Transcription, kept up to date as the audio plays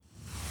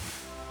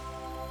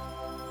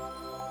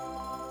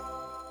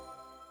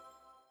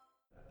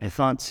I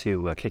thought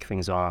to kick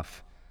things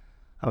off,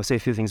 I would say a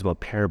few things about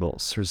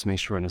parables, just to make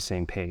sure we're on the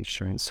same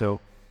page, right? So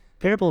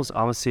parables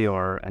obviously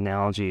are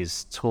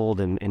analogies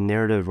told in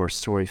narrative or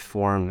story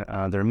form.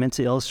 They're meant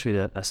to illustrate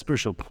a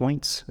spiritual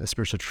point, a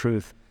spiritual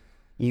truth,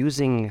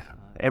 using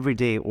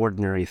everyday,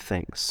 ordinary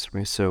things,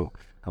 right? So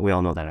we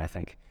all know that, I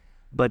think.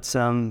 But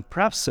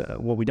perhaps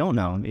what we don't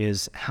know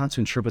is how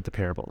to interpret the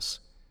parables.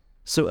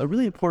 So a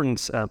really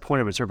important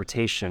point of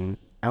interpretation,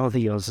 I don't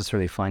think you'll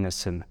necessarily find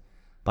this in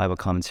Bible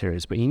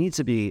commentaries, but you need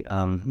to be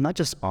not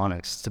just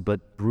honest,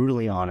 but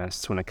brutally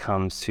honest when it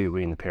comes to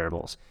reading the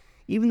parables.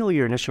 Even though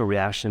your initial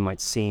reaction might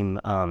seem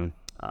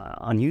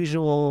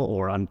unusual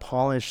or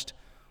unpolished,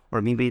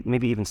 or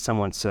maybe even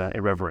somewhat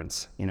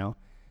irreverent, you know?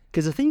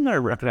 Because the thing you got to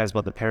recognize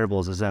about the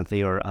parables is that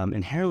they are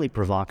inherently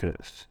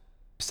provocative.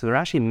 So they're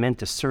actually meant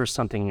to stir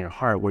something in your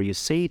heart where you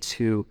say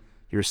to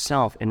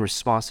yourself in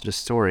response to the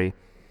story,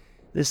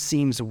 this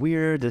seems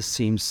weird, this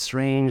seems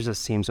strange, this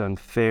seems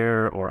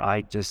unfair, or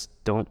I just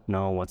don't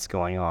know what's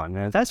going on.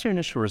 And if that's your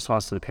initial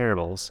response to the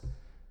parables,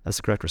 that's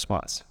the correct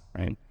response,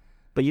 right?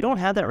 But you don't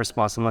have that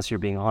response unless you're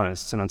being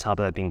honest, and on top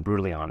of that, being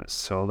brutally honest.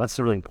 So that's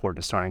a really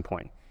important starting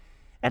point.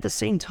 At the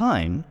same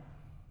time,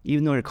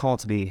 even though you're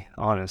called to be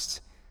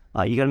honest,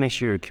 you got to make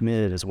sure you're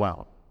committed as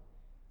well.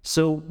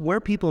 So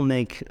where people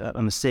make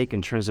a mistake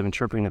in terms of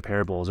interpreting the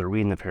parables or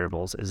reading the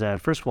parables is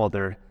that, first of all,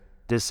 they're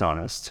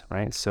dishonest,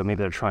 right? So maybe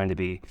they're trying to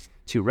be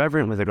too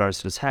reverent with regards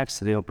to the text,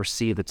 so they don't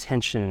perceive the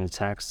tension in the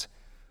text.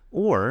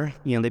 Or,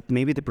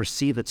 maybe they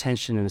perceive the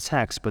tension in the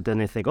text, but then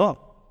they think, oh,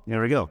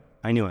 there we go,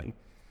 I knew it.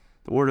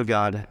 The Word of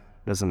God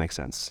doesn't make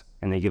sense.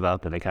 And they give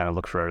up and they kind of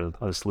look for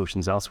other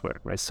solutions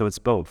elsewhere, right? So it's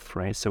both,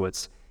 right? So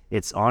it's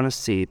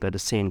honesty, but at the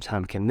same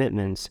time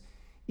commitment,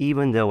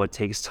 even though it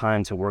takes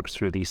time to work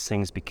through these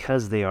things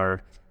because they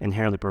are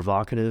inherently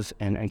provocative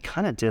and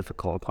kind of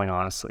difficult, quite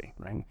honestly,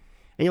 right?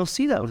 And you'll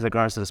see that with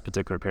regards to this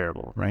particular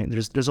parable, right?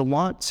 There's a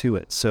lot to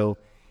it. So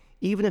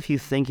even if you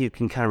think you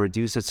can kind of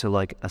reduce it to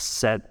like a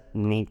set,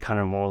 neat kind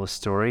of moral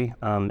story,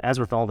 as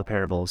with all the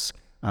parables,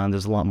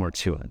 there's a lot more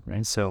to it,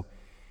 right? So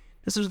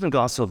this is the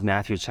Gospel of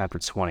Matthew chapter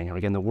 20.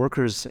 Again, the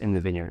workers in the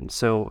vineyard.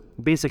 So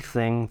basic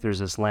thing, there's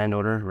this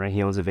landowner, right?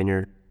 He owns a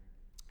vineyard,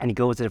 and he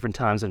goes at different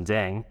times of the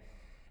day,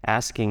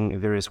 asking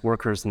various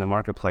workers in the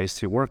marketplace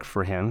to work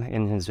for him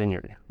in his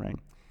vineyard, right?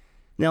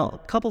 Now, a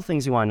couple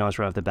things you want to notice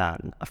right off the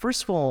bat.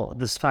 First of all,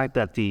 this fact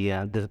that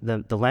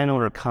the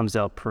landowner comes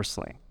out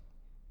personally.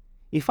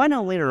 You find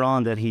out later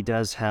on that he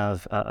does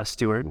have a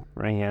steward,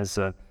 right? He has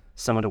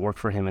someone to work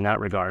for him in that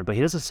regard, but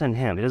he doesn't send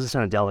him. He doesn't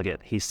send a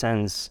delegate. He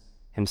sends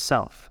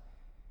himself.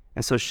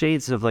 And so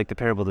shades of like the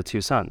parable of the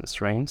two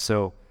sons, right?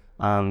 So,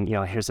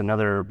 here's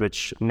another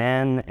rich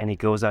man, and he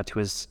goes out to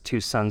his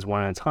two sons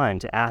one at a time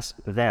to ask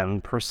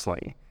them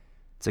personally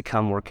to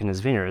come work in his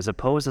vineyard, as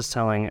opposed to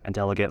telling a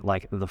delegate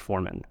like the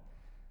foreman.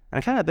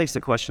 And it kind of begs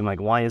the question,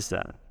 like, why is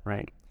that,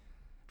 right?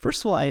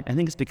 First of all, I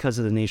think it's because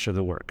of the nature of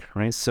the work,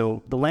 right?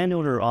 So the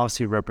landowner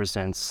obviously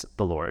represents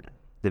the Lord.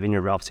 The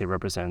vineyard obviously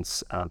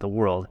represents the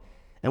world.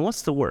 And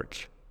what's the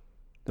work?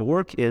 The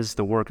work is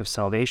the work of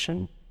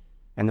salvation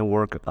and the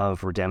work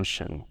of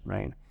redemption,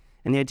 right?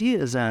 And the idea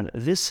is that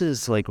this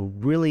is like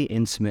really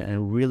intimate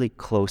and really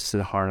close to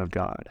the heart of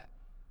God.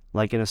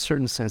 Like in a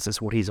certain sense,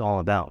 it's what he's all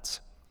about.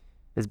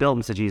 It's built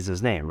into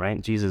Jesus' name, right?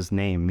 Jesus'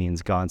 name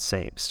means God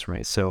saves,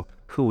 right? So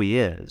who he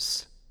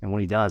is and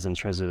what he does in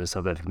terms of his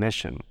salvific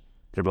mission,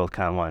 they're both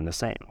kind of one and the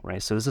same,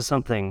 right? So this is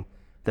something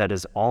that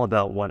is all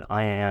about what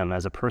I am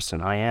as a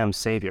person. I am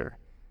Savior,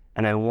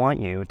 and I want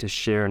you to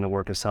share in the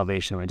work of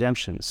salvation and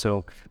redemption.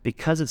 So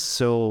because it's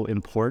so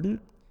important,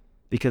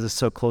 because it's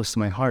so close to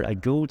my heart, I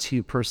go to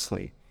you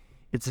personally.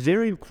 It's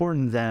very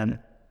important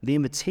that the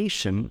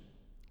invitation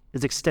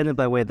is extended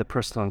by way of the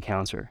personal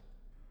encounter.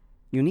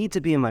 You need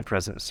to be in my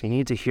presence. You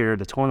need to hear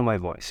the tone of my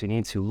voice. You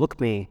need to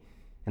look me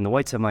in the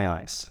whites of my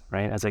eyes,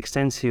 right? As I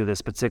extend to you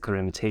this particular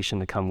invitation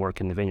to come work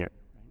in the vineyard.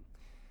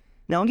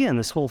 Now again,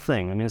 this whole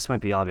thing, this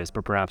might be obvious,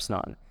 but perhaps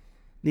not.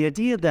 The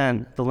idea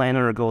that the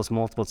landowner goes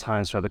multiple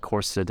times throughout the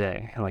course of the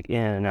day, and like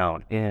in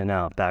and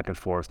out, back and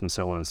forth, and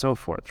so on and so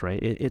forth,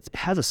 right? It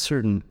has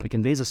it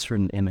conveys a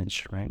certain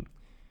image, right?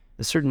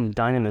 A certain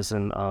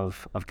dynamism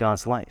of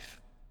God's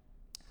life.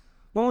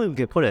 One way we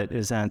could put it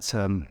is that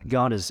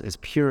God is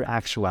pure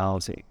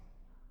actuality.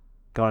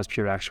 God is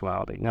pure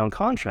actuality. Now in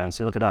contrast,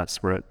 you look at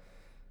us, we're at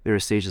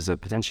various stages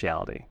of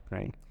potentiality,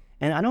 right?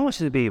 And I don't want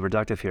you to be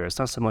reductive here. It's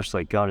not so much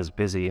like God is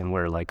busy and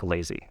we're like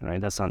lazy,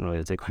 right? That's not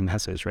really the takeaway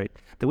message, right?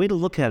 The way to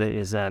look at it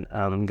is that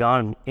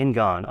God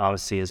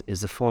obviously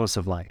is the fullness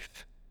of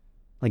life.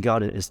 Like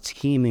God is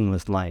teeming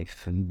with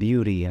life and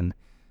beauty and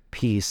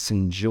peace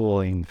and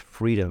joy and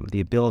freedom,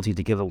 the ability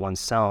to give of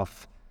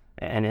oneself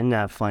and in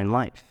that find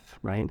life,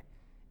 right?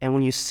 And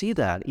when you see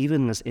that,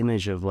 even this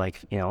image of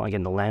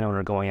again, the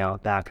landowner going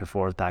out back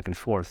and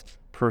forth,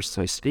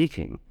 personally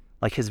speaking,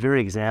 like his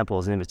very example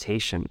is an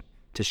invitation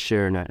to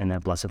share in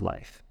that blessed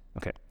life.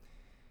 Okay.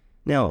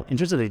 Now, in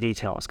terms of the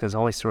details, because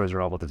all these stories are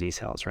all about the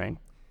details, right?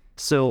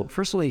 So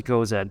first of all, he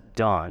goes at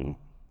dawn,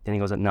 then he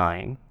goes at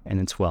 9, and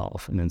then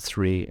 12, and then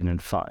 3, and then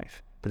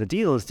 5. But the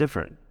deal is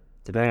different.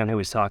 depending on who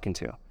he's talking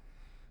to.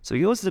 So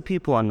he goes to the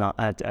people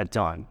at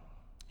dawn.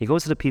 He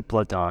goes to the people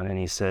at dawn and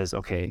he says,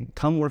 okay,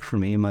 come work for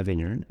me in my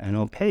vineyard and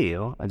I'll pay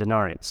you a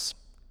denarius.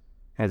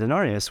 And a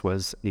denarius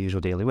was the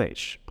usual daily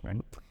wage, right?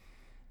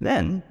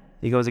 Then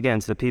he goes again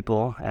to the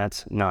people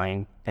at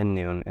 9 and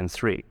noon and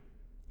 3.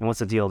 And what's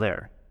the deal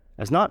there?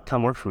 It's not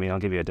come work for me and I'll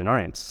give you a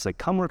denarius. It's like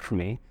come work for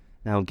me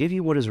and I'll give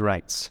you what is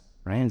right,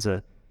 right? It's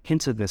a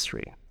hint of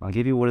mystery. I'll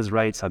give you what is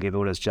right, I'll give you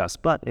what is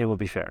just, but it will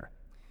be fair.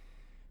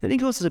 Then he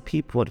goes to the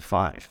people at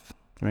 5,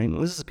 right?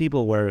 This is the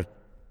people where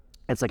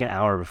it's like an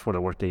hour before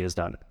the workday is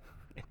done.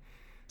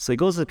 So he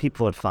goes to the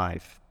people at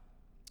 5,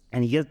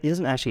 and he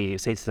doesn't actually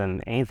say to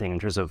them anything in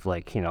terms of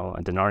like,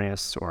 a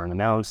denarius or an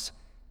amount.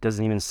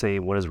 Doesn't even say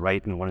what is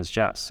right and what is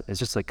just. It's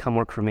just like, come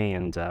work for me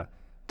and ... we'll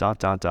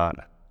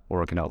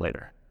work it out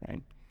later,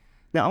 right?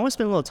 Now, I want to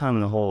spend a little time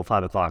on the whole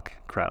 5 o'clock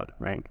crowd,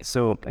 right?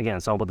 So again,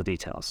 it's all about the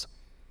details.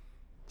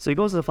 So he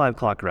goes to the 5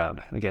 o'clock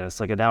crowd. Again, it's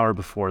like an hour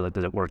before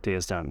the workday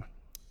is done.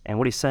 And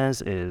what he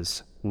says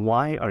is,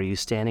 why are you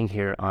standing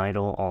here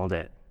idle all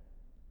day?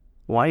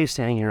 Why are you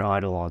standing here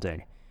idle all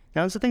day?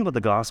 Now, that's the thing about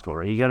the gospel,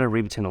 right? You got to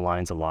read between the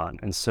lines a lot.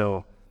 And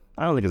so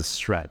I don't think it's a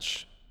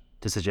stretch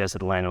to suggest that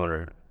the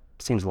landowner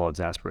seems a little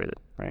exasperated,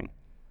 right?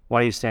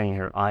 Why are you standing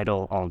here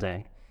idle all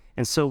day?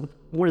 And so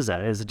what is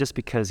that? Is it just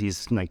because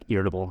he's like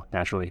irritable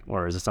naturally,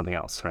 or is it something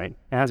else, right?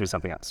 It has to be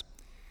something else.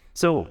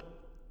 So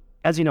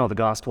as you know, the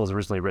gospel is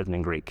originally written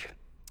in Greek,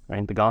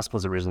 right? The gospel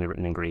is originally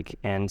written in Greek,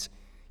 and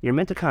you're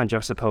meant to kind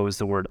of juxtapose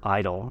the word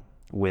idle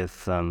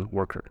with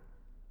worker.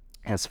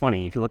 And it's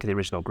funny, if you look at the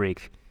original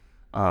Greek,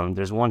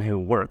 there's one who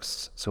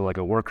works, so like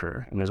a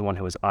worker, and there's one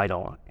who is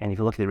idle. And if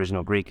you look at the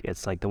original Greek,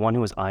 it's like the one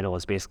who is idle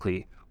is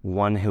basically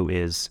one who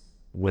is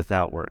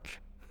without work,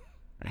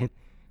 right?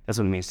 That's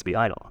what it means to be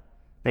idle.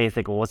 Then you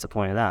think, well, what's the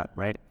point of that,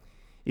 right?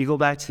 You go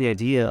back to the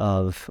idea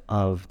of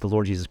the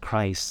Lord Jesus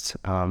Christ,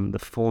 the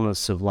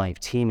fullness of life,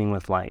 teeming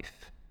with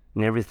life,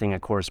 and everything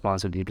that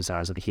corresponds to the deep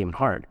desires of the human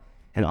heart.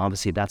 And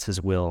obviously that's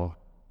his will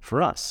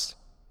for us,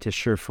 to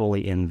share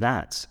fully in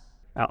that,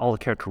 all the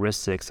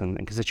characteristics and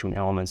constituent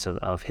elements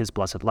of his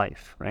blessed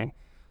life, right?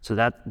 So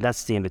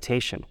that's the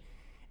invitation.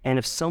 And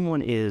if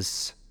someone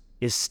is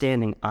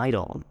standing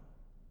idle,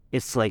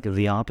 it's like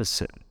the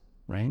opposite,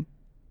 right?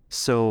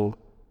 So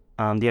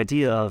the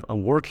idea of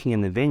working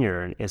in the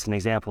vineyard is an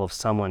example of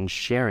someone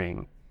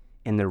sharing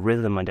in the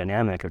rhythm and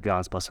dynamic of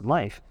God's blessed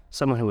life.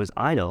 Someone who is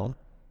idle,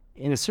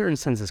 in a certain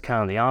sense, is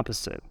kind of the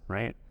opposite,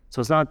 right? So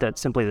it's not that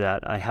simply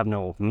that I have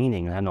no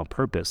meaning, I have no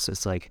purpose.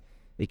 It's like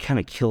it kind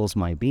of kills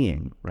my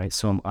being, right?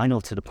 So I'm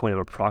idle to the point of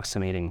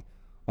approximating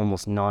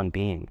almost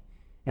non-being.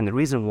 And the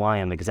reason why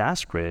I'm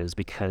exasperated is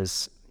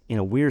because, in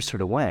a weird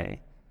sort of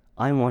way,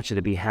 I want you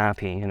to be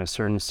happy in a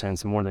certain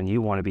sense more than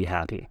you want to be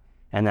happy.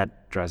 And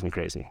that drives me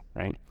crazy,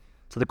 right?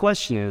 So the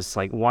question is,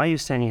 like, why are you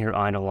standing here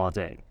idle all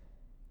day?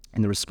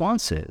 And the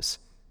response is,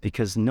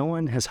 because no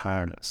one has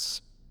hired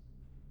us.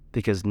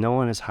 Because no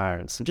one has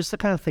hired us. So just to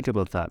kind of think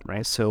about that,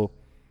 right? So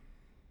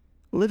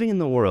living in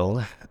the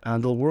world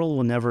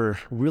will never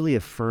really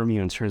affirm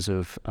you in terms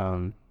of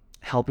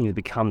helping you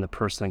become the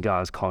person that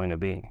God is calling you to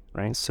be,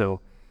 right? So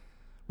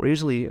we're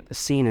usually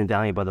seen and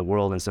valued by the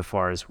world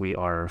insofar as we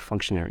are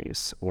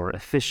functionaries or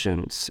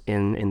efficient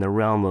in the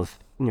realm of,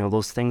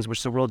 those things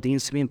which the world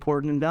deems to be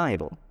important and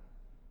valuable.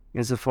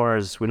 Insofar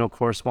as we don't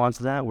correspond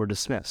to that, we're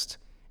dismissed.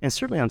 And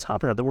certainly on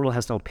top of that, the world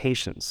has no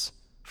patience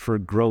for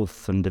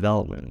growth and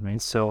development,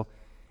 right? So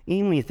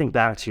even when you think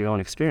back to your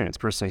own experience,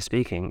 personally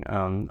speaking,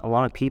 a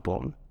lot of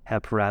people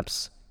have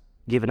perhaps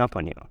given up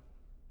on you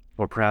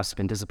or perhaps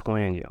been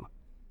disappointed in you.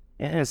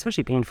 And it's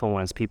especially painful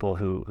when it's people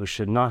who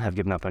should not have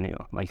given up on you.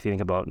 Like if you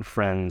think about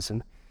friends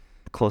and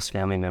close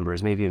family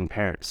members, maybe even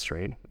parents,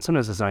 right?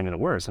 Sometimes it's not even a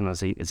word.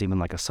 Sometimes it's even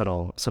like a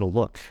subtle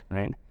look,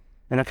 right?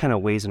 And that kind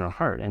of weighs in our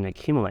heart and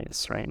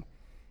accumulates, right?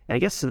 And it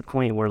gets to the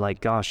point where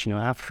like, gosh,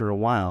 after a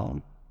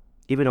while,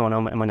 even though I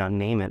might not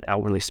name it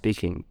outwardly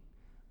speaking,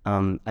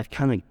 I've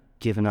kind of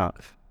given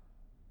up.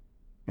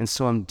 And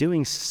so I'm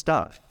doing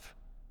stuff.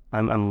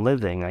 I'm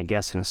living, I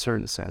guess, in a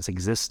certain sense,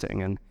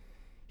 existing and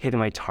hitting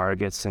my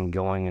targets and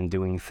going and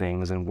doing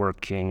things and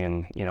working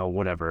and,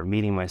 whatever,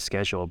 meeting my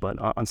schedule. But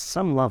on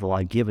some level,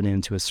 I've given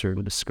in to a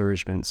certain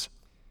discouragements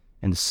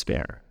and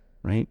despair,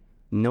 right?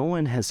 No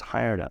one has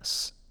hired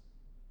us.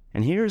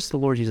 And here's the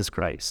Lord Jesus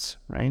Christ,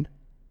 right?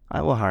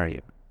 I will hire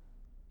you.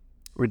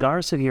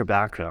 Regardless of your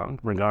background,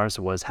 regardless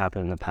of what has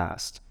happened in the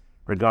past,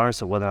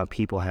 regardless of whether or not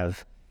people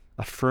have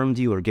affirmed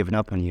you or given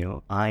up on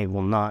you, I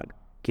will not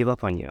give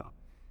up on you.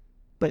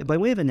 But by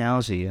way of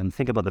analogy,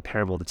 think about the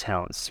parable of the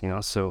talents,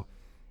 So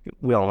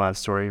we all know that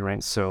story,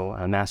 right? So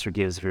a master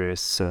gives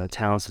various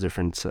talents to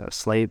different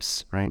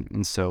slaves, right?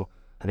 And so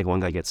I think one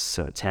guy gets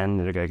 10,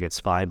 the other guy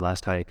gets 5,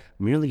 last guy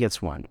merely gets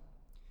 1.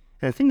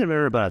 And the thing to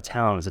remember about a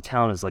talent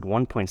is like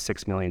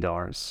 $1.6 million.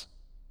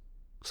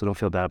 So don't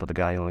feel bad about the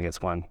guy who only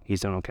gets 1. He's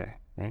doing okay,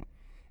 right?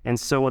 And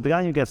so with the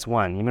guy who gets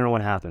 1, you remember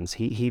what happens?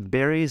 He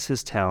buries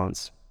his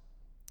talents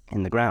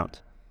in the ground.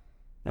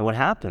 And what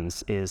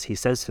happens is he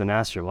says to the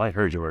master, well, I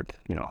heard you were,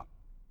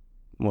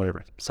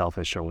 whatever,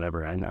 selfish or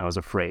whatever, and I was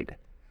afraid.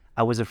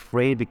 I was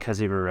afraid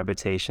because of your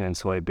reputation, and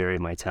so I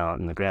buried my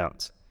talent in the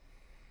ground.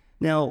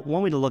 Now,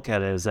 one way to look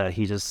at it is that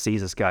he just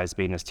sees this guy as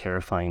being this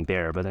terrifying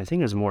bear, but I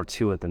think there's more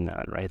to it than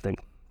that, right? I think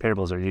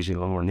parables are usually a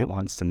little more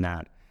nuanced than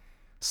that.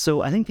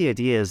 So I think the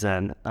idea is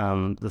that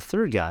the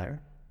third guy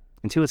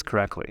intuits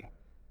correctly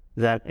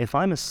that if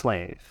I'm a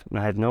slave and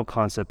I have no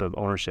concept of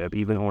ownership,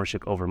 even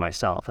ownership over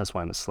myself, that's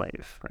why I'm a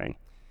slave, right?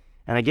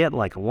 And I get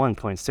like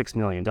 $1.6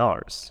 million,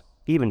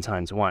 even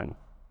times one,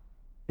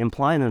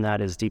 implying in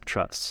that is deep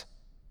trust.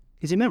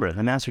 Because remember,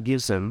 the master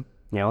gives him,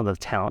 the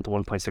talent,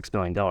 $1.6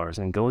 million,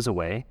 and goes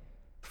away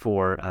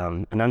for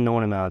an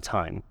unknown amount of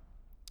time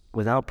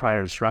without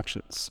prior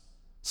instructions.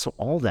 So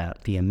all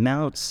that, the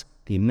amounts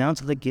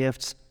of the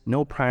gifts,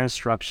 no prior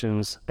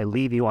instructions, I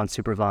leave you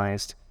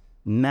unsupervised,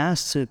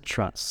 massive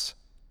trust.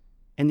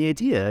 And the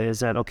idea is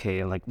that,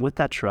 okay, like with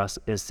that trust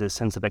is this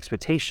sense of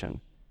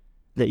expectation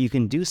that you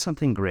can do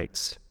something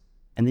great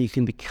and that you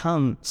can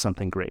become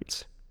something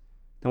great.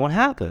 And what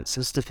happens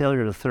is the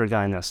failure of the third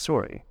guy in that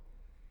story.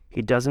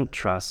 He doesn't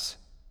trust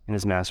in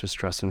his master's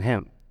trust in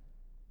him.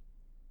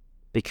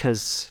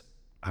 Because,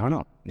 I don't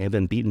know, I've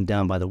been beaten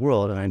down by the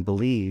world and I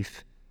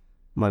believe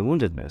my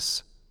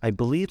woundedness. I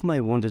believe my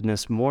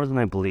woundedness more than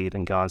I believe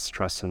in God's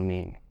trust in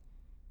me.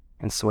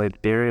 And so I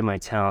bury my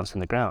talents in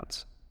the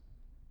ground.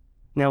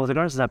 Now, with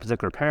regards to that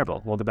particular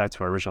parable, we'll go back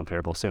to our original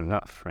parable soon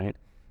enough, right?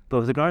 But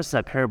with regards to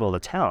that parable of the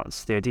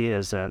talents, the idea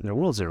is that the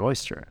world's their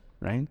oyster,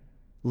 right?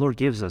 The Lord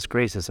gives us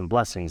graces and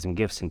blessings and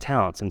gifts and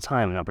talents and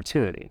time and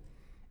opportunity.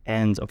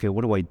 And, okay,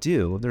 what do I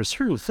do? There are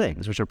certain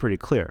things which are pretty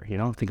clear,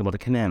 think about the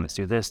commandments,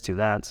 do this, do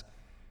that.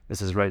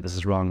 This is right, this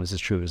is wrong, this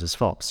is true, this is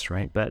false,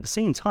 right? But at the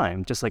same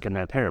time, just like in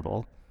that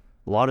parable,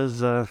 a lot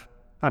of,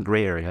 not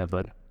gray area,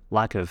 but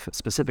lack of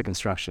specific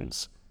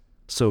instructions.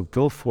 So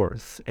go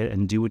forth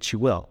and do what you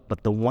will.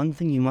 But the one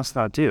thing you must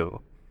not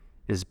do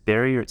is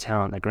bury your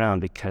talent in the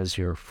ground because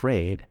you're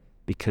afraid,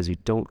 because you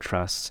don't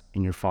trust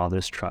in your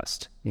Father's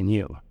trust in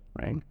you,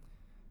 right?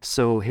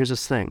 So here's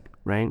this thing,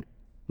 right?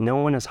 No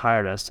one has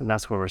hired us, and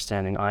that's where we're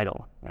standing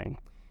idle, right?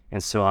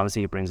 And so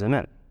obviously he brings them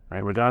in,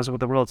 right? Regardless of what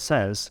the world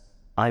says,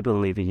 I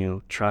believe in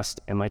you, trust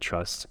in my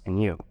trust in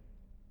you.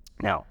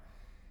 Now,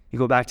 you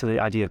go back to the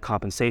idea of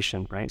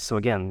compensation, right? So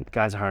again,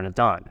 guys are hired at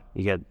dawn.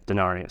 You get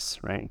denarius,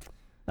 right?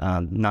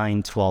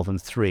 9, 12,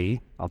 and 3,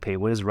 I'll pay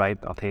what is right,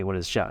 I'll pay what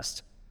is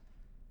just.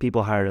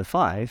 People hired at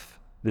 5,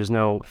 there's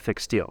no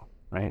fixed deal,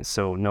 right?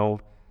 So no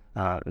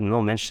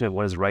mention of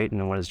what is right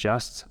and what is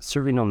just,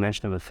 certainly no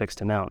mention of a fixed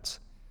amount.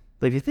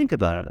 But if you think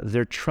about it,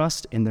 their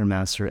trust in their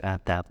master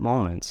at that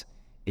moment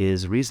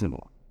is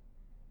reasonable.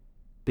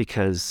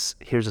 Because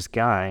here's this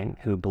guy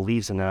who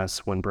believes in us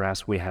when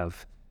perhaps we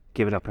have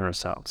given up on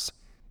ourselves.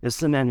 This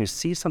is a man who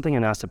sees something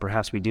in us that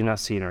perhaps we do not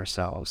see in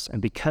ourselves.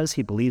 And because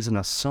he believes in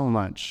us so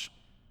much,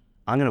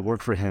 I'm going to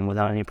work for him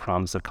without any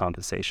promise of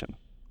compensation.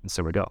 And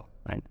so we go,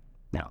 right?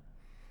 Now,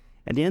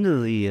 at the end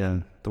of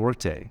the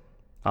workday,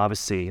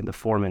 obviously the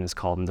foreman is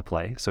called into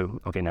play.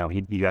 So, okay, now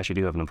you actually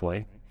do have an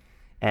employee.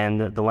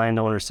 And the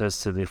landowner says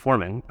to the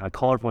foreman,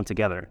 call everyone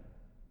together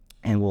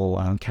and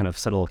we'll kind of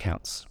settle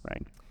accounts,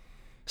 right?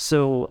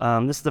 So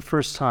this is the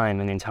first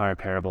time in the entire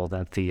parable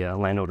that the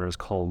landowner is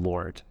called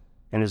Lord.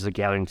 And there's a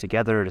gathering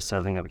together, to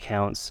settling of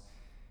accounts.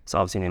 It's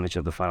obviously an image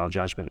of the final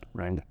judgment,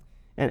 right?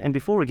 And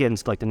before we get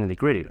into like the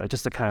nitty-gritty,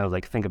 just to kind of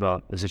like think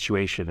about the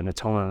situation and the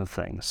tone of the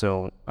thing.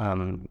 So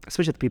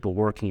especially the people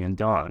working in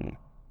dawn,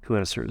 who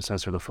in a certain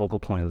sense are the focal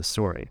point of the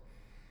story.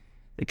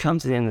 They come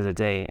to the end of the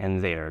day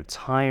and they're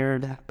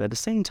tired, but at the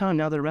same time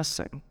now they're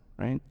resting,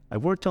 right?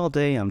 I've worked all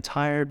day, I'm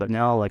tired, but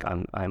now like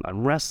I'm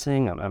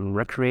resting, I'm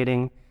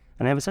recreating,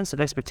 and I have a sense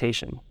of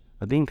expectation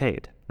of being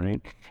paid,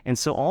 right? And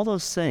so all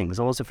those things,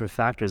 all those different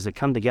factors that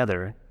come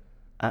together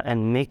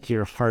and make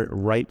your heart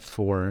ripe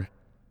for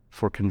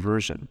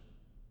conversion.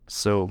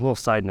 So a little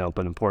side note,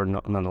 but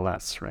important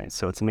nonetheless, right?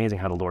 So it's amazing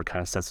how the Lord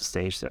kind of sets the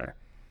stage there.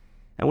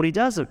 And what he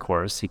does, of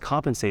course, he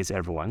compensates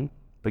everyone,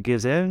 but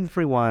gives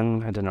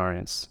everyone a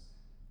denarius.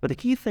 But the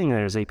key thing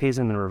there is that he pays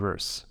them in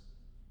reverse.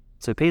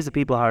 So he pays the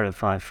people hired at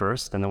 5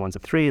 first, then the ones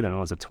at 3, then the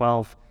ones at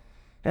 12,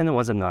 and the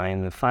ones at 9,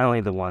 and then finally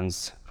the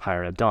ones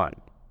hired at dawn.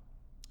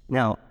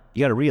 Now,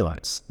 you got to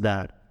realize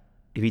that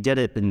if he did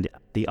it in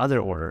the other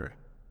order,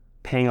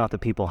 paying off the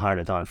people hired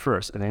at dawn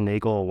first, and then they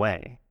go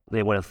away,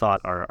 they would have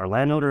thought our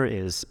landowner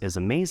is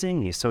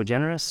amazing, he's so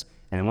generous,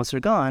 and then once they're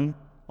gone,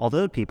 all the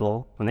other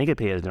people, when they get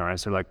paid a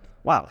denarius, they're like,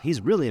 wow,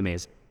 he's really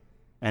amazing.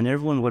 And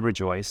everyone would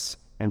rejoice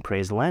and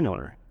praise the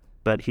landowner.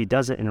 But he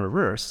does it in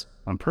reverse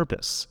on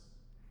purpose,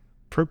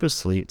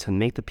 purposely to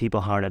make the people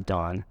hired at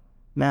dawn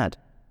mad.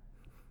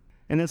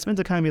 And it's meant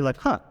to kind of be like,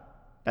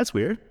 that's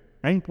weird,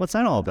 right? What's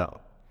that all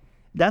about?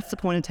 That's the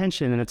point of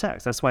tension in the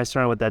text. That's why I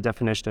started with that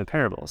definition of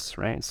parables,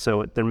 right?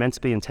 So they're meant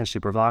to be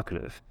intentionally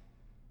provocative.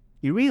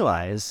 You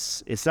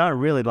realize it's not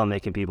really about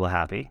making people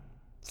happy.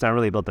 It's not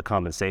really about the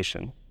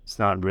compensation. It's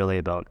not really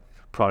about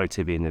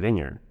productivity in the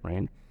vineyard,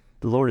 right?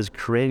 The Lord is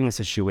creating a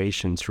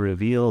situation to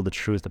reveal the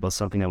truth about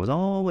something that was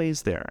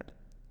always there.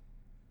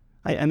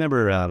 I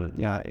remember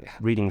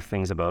reading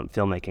things about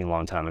filmmaking a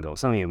long time ago.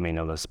 Some of you may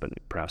know this, but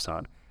perhaps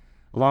not.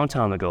 A long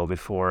time ago,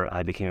 before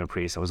I became a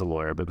priest, I was a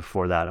lawyer, but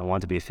before that, I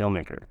wanted to be a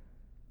filmmaker.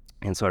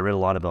 And so I read a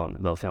lot about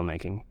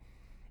filmmaking.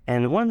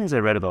 And one of the things I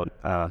read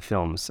about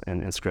films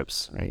and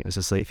scripts, right, it was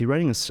just like, if you're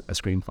writing a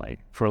screenplay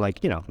for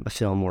like, a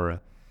film or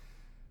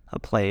a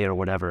play or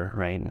whatever,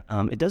 right,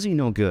 it does you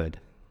no good.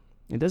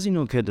 It does you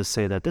no good to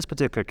say that this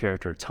particular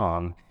character,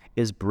 Tom,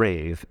 is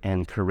brave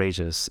and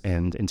courageous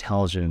and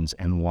intelligent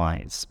and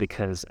wise,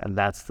 because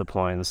that's the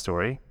point of the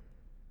story,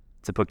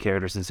 to put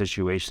characters in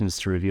situations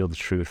to reveal the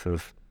truth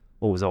of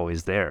what was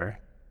always there,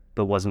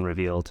 but wasn't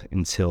revealed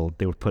until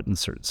they were put in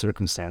certain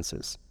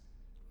circumstances.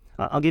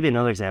 I'll give you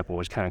another example,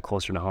 which is kind of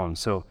closer to home.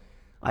 So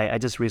I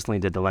just recently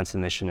did the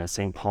Lenten mission at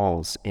St.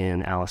 Paul's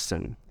in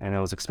Alliston, and I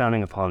was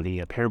expounding upon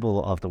the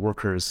parable of the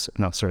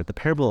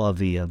parable of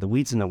the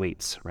weeds and the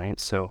wheats, right?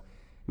 So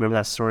remember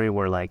that story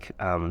where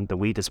the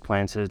wheat is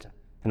planted,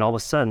 and all of a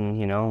sudden,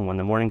 when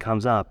the morning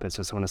comes up, it's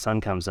just when the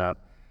sun comes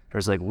up,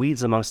 there's like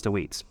weeds amongst the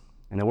wheats.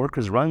 And the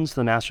workers run to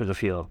the master of the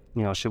field.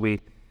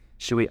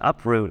 Should we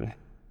uproot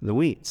the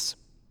weeds?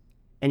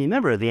 And you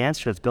remember the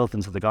answer that's built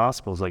into the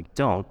gospel is like,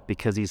 don't,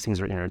 because these things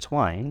are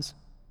intertwined.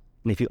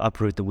 And if you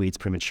uproot the weeds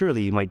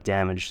prematurely, you might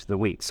damage the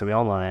wheat. So we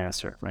all know that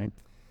answer, right?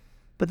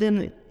 But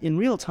then in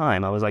real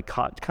time, I was like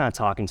kind of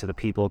talking to the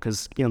people,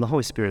 because the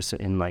Holy Spirit's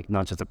in like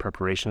not just the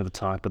preparation of the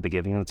talk, but the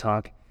giving of the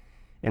talk.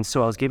 And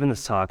so I was giving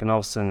this talk, and all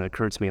of a sudden it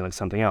occurred to me like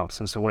something else.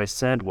 And so what I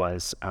said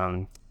was,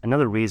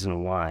 another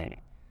reason why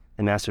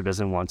the master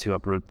doesn't want to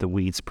uproot the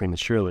weeds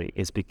prematurely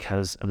is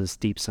because of this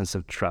deep sense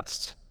of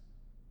trust.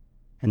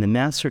 And the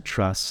master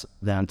trusts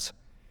that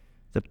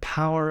the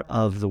power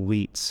of the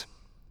wheat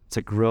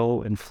to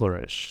grow and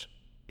flourish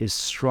is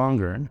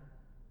stronger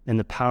than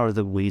the power of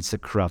the weeds to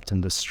corrupt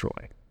and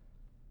destroy.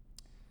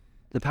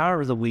 The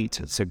power of the wheat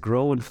to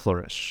grow and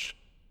flourish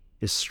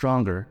is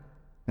stronger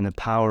than the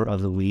power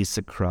of the weeds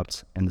to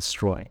corrupt and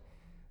destroy.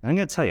 And I'm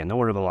going to tell you, no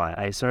word of a lie,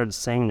 I started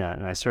saying that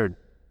and I started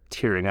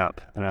tearing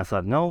up. And I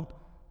thought, no,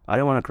 I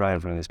don't want to cry in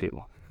front of these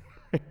people.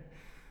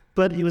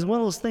 But it was one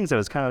of those things that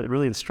was kind of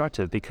really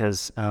instructive,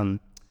 because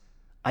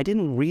I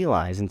didn't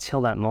realize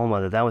until that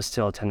moment that was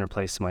still a tender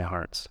place in my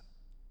heart.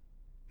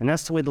 And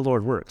that's the way the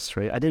Lord works,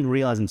 right? I didn't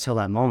realize until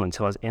that moment,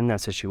 until I was in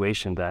that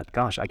situation, that,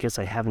 gosh, I guess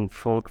I haven't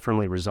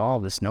firmly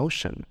resolved this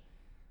notion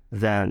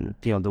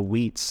that, the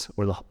wheat,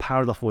 or the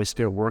power of the Holy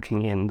Spirit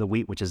working in the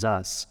wheat, which is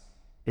us,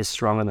 is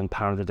stronger than the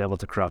power of the devil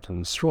to corrupt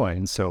and destroy.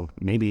 And so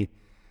maybe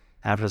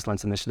after this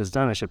Lenten mission is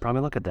done, I should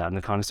probably look at that in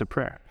the context of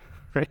prayer,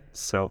 right?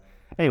 So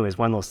anyways,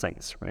 one of those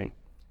things, right?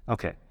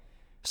 Okay.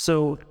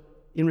 So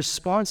in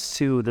response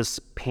to this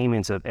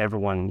payment of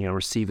everyone,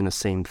 receiving the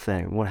same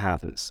thing, what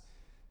happens?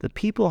 The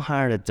people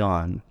hired at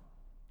dawn,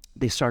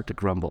 they start to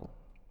grumble.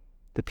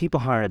 The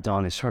people hired at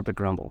dawn, they start to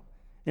grumble.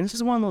 And this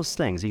is one of those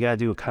things, you got to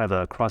do kind of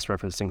a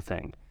cross-referencing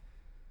thing.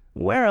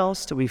 Where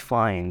else do we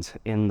find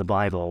in the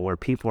Bible where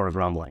people are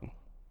grumbling?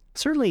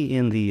 Certainly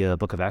in the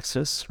book of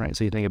Exodus, right?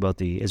 So you think about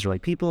the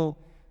Israelite people,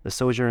 the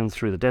sojourn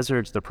through the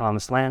desert, the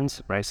promised land,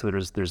 right? So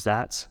there's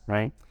that,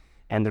 right?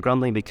 And they're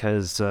grumbling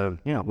because,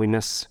 we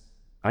miss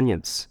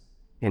onions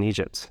in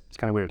Egypt. It's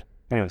kind of weird.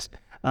 Anyways,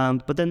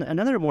 but then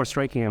another more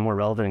striking and more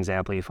relevant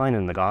example you find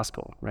in the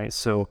gospel, right?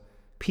 So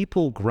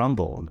people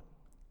grumble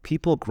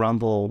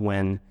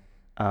when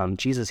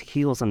Jesus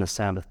heals on the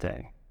Sabbath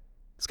day.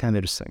 It's kind of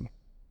interesting.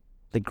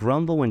 They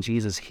grumble when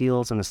Jesus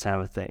heals on the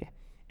Sabbath day.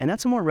 And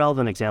that's a more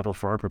relevant example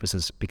for our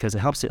purposes, because it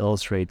helps to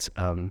illustrate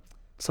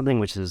something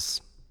which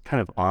is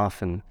kind of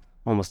off and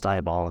almost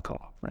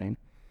diabolical, right?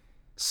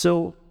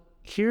 So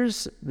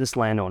here's this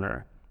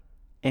landowner,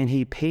 and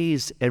he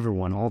pays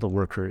everyone, all the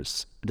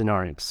workers, a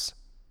denarius.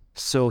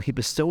 So he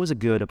bestows a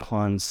good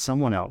upon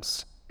someone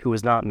else who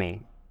is not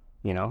me,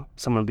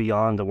 someone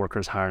beyond the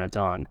workers hired at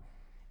dawn.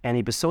 And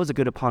he bestows a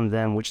good upon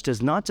them, which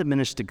does not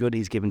diminish the good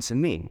he's given to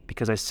me,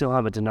 because I still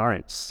have a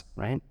denarius,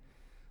 right?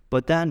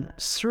 But that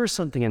stirs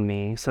something in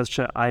me such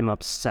that I'm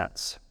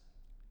upset.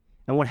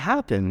 And what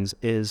happens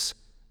is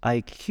I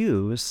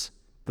accuse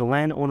the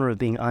landowner of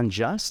being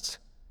unjust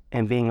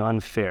and being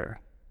unfair,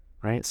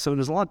 right? So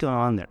there's a lot going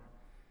on there.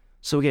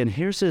 So again,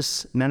 here's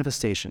this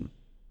manifestation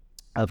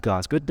of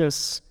God's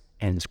goodness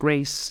and His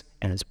grace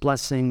and His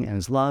blessing and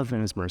His love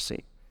and His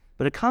mercy.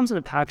 But it comes in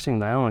a packaging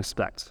that I don't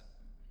expect.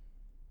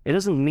 It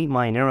doesn't meet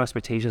my narrow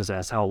expectations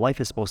as how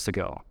life is supposed to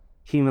go.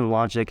 Human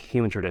logic,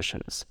 human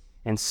traditions.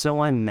 And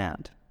so I'm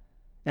mad.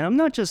 And I'm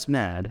not just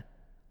mad,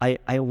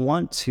 I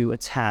want to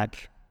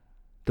attack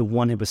the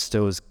one who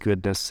bestows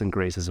goodness and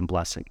graces and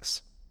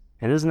blessings.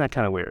 And isn't that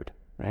kind of weird,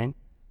 right?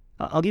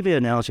 I'll give you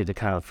an analogy to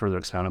kind of further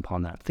expound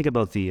upon that. Think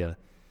about the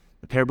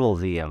parable of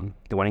the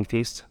wedding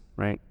feast,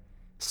 right?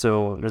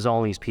 So there's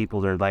all these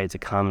people that are invited to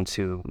come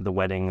to the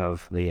wedding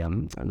of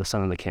the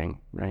son of the king,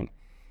 right?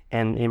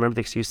 And you remember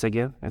the excuse they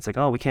give? It's like,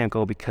 oh, we can't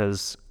go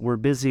because we're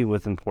busy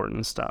with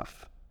important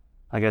stuff.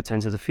 I got to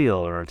tend to the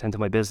field or attend to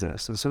my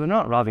business. And so they're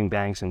not robbing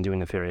banks and doing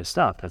nefarious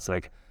stuff. It's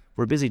like,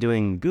 we're busy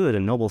doing good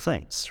and noble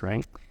things,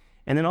 right?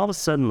 And then all of a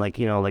sudden,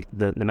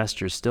 the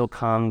messengers still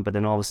come, but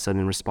then all of a sudden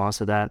in response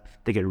to that,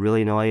 they get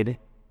really annoyed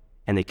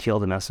and they kill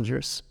the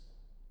messengers.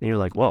 And you're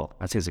like, whoa,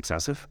 that seems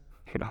excessive,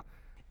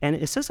 And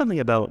it says something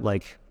about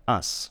like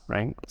us,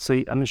 right?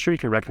 So I'm sure you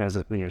can recognize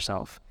it in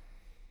yourself.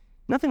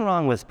 Nothing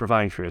wrong with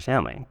providing for your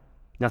family.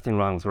 Nothing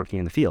wrong with working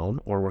in the field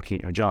or working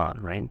at your job,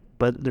 right?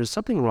 But there's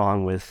something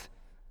wrong with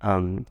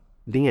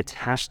being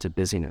attached to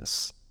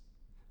busyness,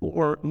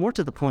 or more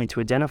to the point, to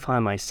identify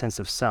my sense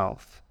of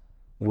self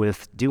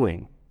with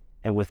doing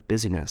and with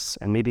busyness,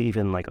 and maybe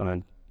even like on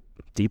a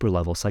deeper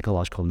level,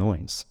 psychological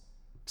noise.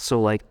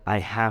 So like I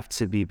have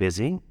to be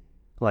busy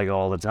like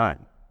all the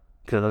time,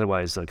 because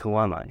otherwise, like, who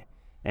am I?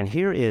 And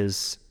here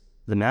is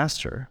the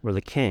master or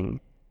the king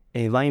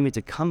inviting me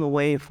to come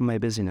away from my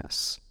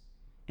busyness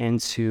and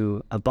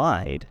to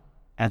abide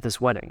at this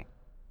wedding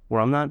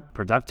where I'm not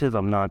productive,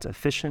 I'm not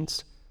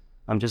efficient,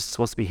 I'm just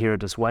supposed to be here at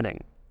this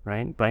wedding,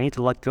 right? But I need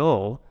to let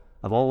go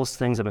of all those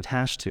things I'm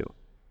attached to.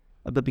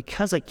 But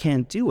because I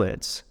can't do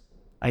it,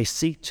 I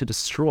seek to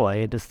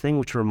destroy the thing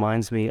which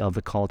reminds me of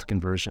the call to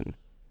conversion.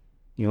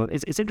 You know,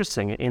 it's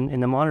interesting. In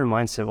the modern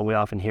mindset, what we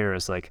often hear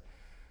is like,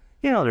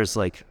 you know, there's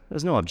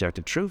no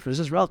objective truth, there's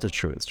just relative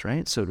truths,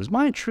 right? So there's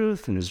my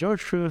truth, and there's your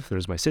truth,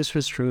 there's my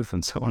sister's truth,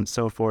 and so on and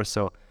so forth.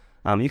 So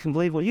you can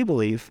believe what you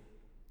believe,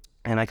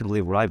 and I can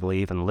believe what I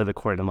believe, and live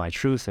according to my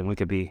truth, and we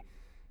could be,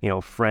 you know,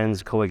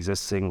 friends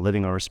coexisting,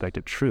 living our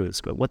respective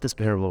truths. But what this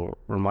parable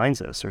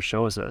reminds us or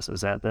shows us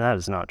is that that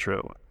is not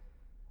true.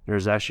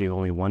 There's actually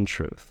only one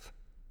truth,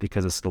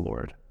 because it's the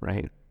Lord,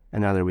 right?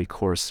 And either we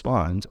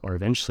correspond, or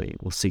eventually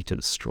we'll seek to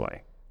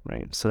destroy,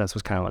 right? So that's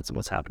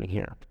what's happening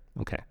here.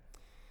 Okay.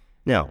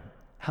 Now,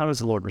 how does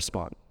the Lord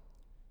respond?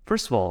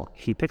 First of all,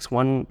 he picks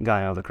one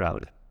guy out of the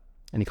crowd,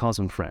 and he calls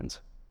him friend.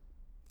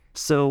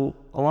 So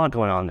a lot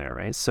going on there,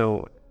 right?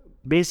 So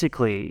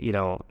basically, you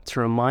know, to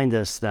remind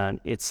us that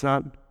it's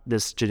not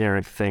this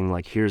generic thing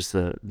like here's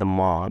the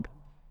mob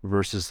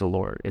versus the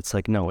Lord. It's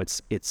like, no,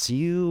 it's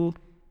you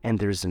and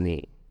there's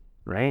me,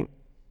 right?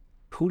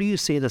 Who do you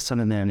say the Son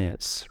of Man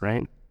is,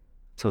 right?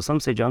 So some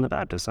say John the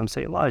Baptist, some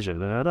say Elijah,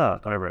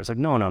 whatever. It's like,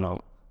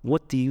 no.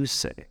 What do you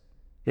say?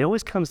 It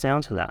always comes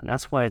down to that. And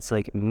that's why it's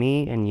like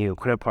me and you,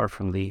 quite apart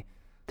from the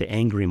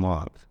angry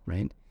mob,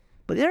 right?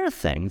 But the other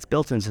thing that's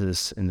built into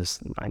this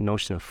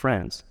notion of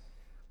friends,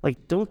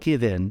 like don't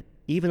give in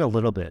even a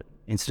little bit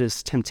into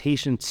this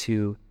temptation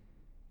to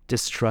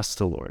distrust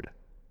the Lord.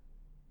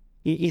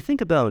 You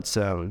think about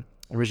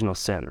original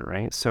sin,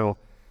 right? So,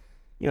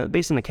 you know,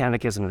 based on the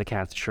Catechism of the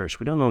Catholic Church,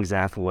 we don't know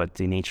exactly what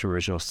the nature of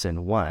original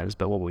sin was,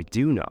 but what we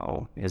do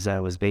know is that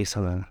it was based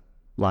on a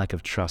lack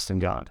of trust in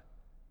God.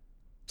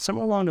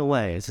 Somewhere along the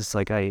way, it's just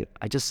like I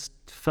just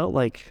felt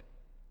like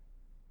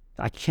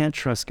I can't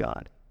trust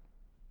God.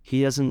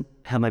 He doesn't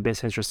have my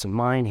best interest in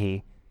mind.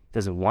 He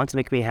doesn't want to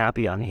make me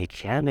happy. I mean, he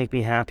can't make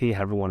me happy,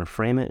 however I want to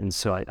frame it. And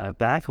so I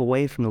back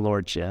away from the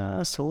Lord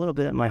just a little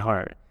bit in my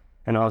heart.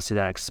 And obviously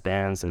that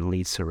expands and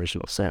leads to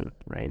original sin,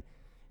 right?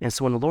 And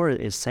so when the Lord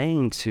is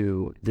saying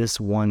to this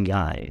one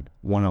guy,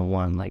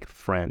 one-on-one, like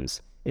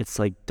friends, it's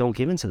like, don't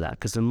give into that.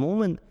 Because the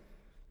moment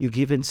you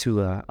give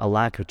into a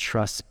lack of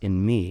trust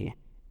in me,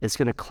 it's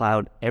going to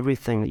cloud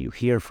everything that you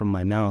hear from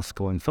my mouth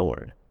going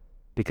forward.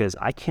 Because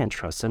I can't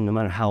trust him no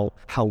matter how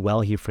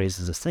well he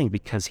phrases this thing,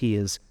 because he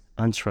is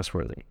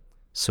untrustworthy.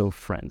 So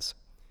friends.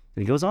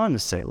 And he goes on to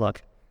say,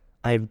 look,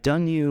 I have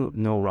done you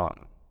no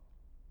wrong.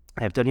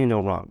 I have done you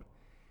no wrong.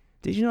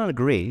 Did you not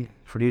agree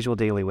for the usual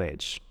daily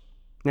wage?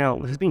 Now,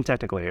 this is being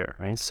technical here,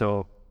 right?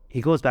 So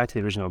he goes back to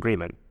the original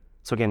agreement.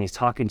 So again, he's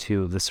talking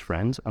to this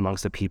friend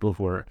amongst the people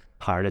who were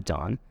hired at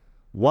dawn.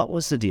 What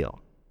was the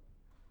deal?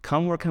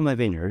 Come work in my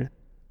vineyard,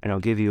 and I'll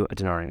give you a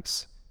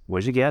denarius. What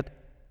did you get?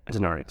 A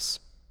denarius.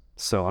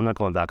 So I'm not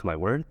going back on my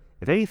word.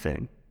 If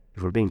anything,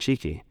 if we're being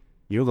cheeky,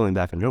 you're going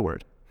back on your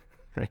word,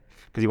 right?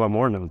 Because you want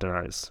more than a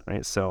denarius,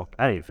 right? So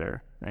that ain't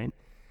fair, right?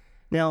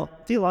 Now,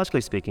 theologically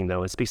speaking,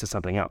 though, it speaks to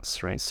something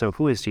else, right? So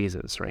who is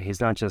Jesus, right?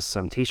 He's not just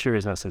some teacher,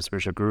 he's not some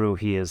spiritual guru,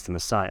 he is the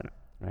Messiah,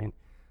 right?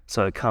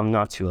 So I come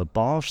not to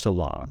abolish the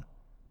law,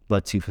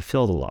 but to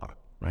fulfill the law,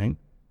 right?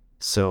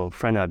 So,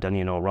 friend, I've done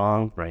you no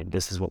wrong, right?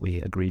 This is what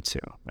we agreed to,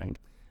 right?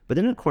 But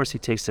then, of course, he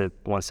takes it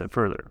one step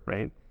further,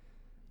 right?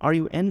 Are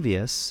you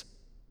envious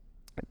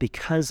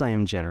because I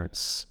am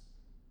generous?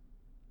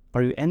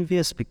 Are you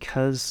envious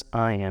because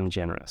I am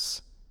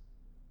generous?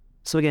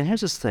 So again,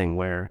 here's this thing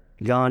where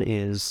God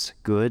is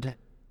good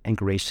and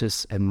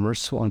gracious and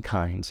merciful and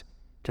kind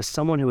to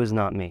someone who is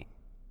not me,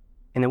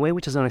 in a way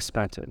which is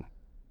unexpected,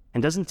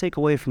 and doesn't take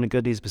away from the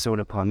good he's bestowed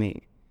upon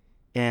me.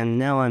 And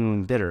now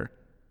I'm bitter,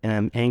 and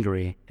I'm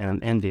angry, and I'm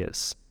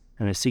envious,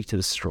 and I seek to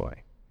destroy.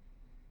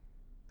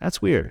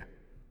 That's weird,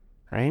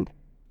 right?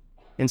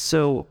 And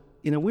so,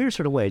 in a weird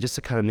sort of way, just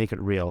to kind of make it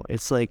real,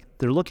 it's like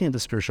they're looking at the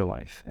spiritual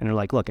life, and they're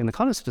like, look, in the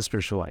context of the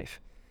spiritual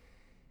life,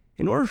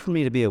 in order for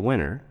me to be a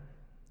winner,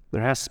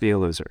 there has to be a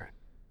loser.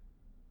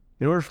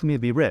 In order for me to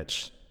be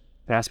rich,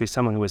 there has to be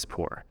someone who is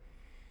poor.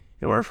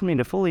 In order for me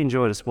to fully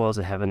enjoy the spoils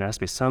of heaven, there has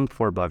to be some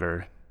poor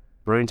bugger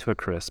burned to a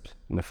crisp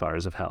in the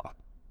fires of hell.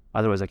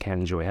 Otherwise, I can't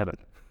enjoy heaven,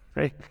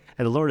 right?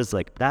 And the Lord is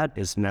like, that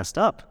is messed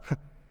up.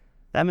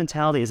 That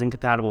mentality is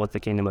incompatible with the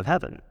kingdom of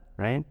heaven,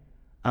 right?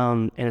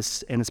 And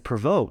it's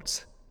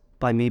provoked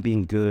by me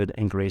being good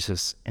and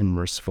gracious and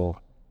merciful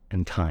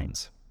and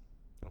kind.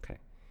 Okay.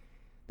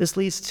 This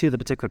leads to the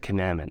particular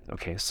commandment.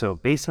 Okay, so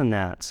based on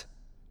that,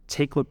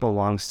 take what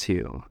belongs to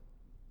you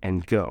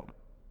and go.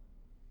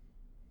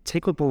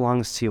 Take what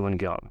belongs to you and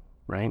go,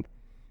 right?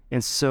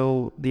 And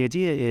so the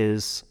idea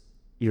is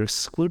you're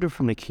excluded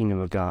from the kingdom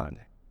of God,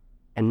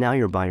 and now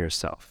you're by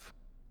yourself.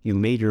 You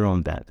made your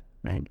own bed,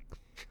 right?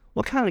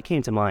 What kind of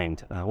came to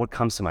mind, what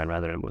comes to mind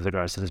rather, with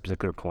regards to this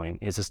particular point,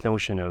 is this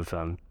notion of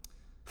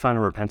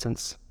final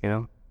repentance,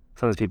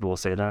 Sometimes people will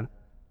say that.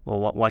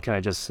 Well, why can't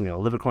I just,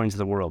 live according to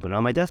the world? But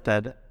on my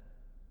deathbed,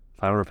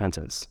 final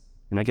repentance.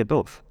 And I get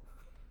both,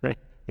 right?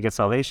 I get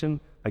salvation,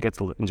 I get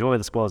to enjoy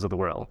the spoils of the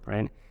world,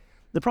 right?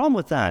 The problem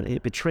with that,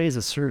 it betrays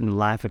a certain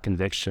lack of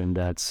conviction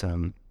that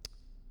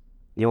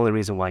the only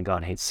reason why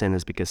God hates sin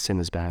is because sin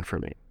is bad for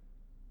me.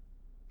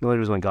 The only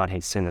reason why God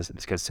hates sin is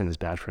because sin is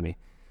bad for me.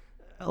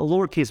 A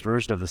lowercase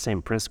version of the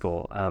same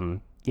principle,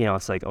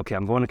 it's like, okay,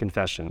 I'm going to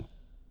confession.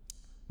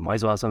 Might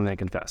as well have something to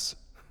confess,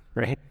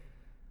 right?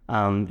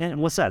 And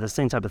what's that? The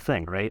same type of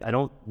thing, right? I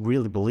don't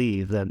really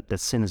believe that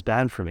sin is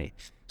bad for me.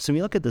 So when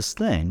you look at this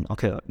thing,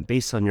 okay,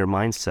 based on your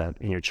mindset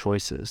and your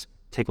choices,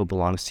 take what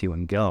belongs to you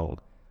and go.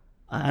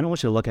 I don't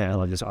want you to look at it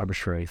like this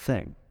arbitrary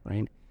thing,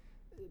 right?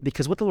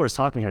 Because what the Lord is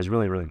talking here is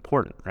really, really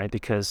important, right?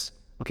 Because,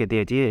 okay, the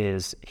idea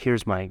is,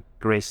 here's my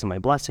grace and my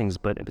blessings,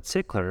 but in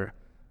particular,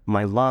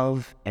 my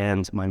love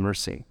and my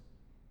mercy.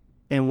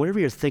 And whenever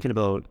you're thinking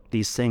about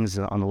these things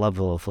on the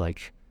level of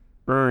like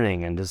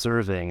earning and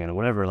deserving and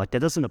whatever, like that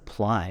doesn't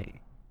apply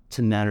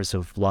to matters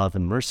of love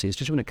and mercy. It's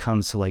just when it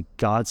comes to like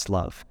God's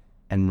love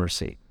and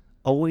mercy.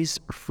 Always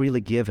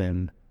freely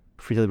given,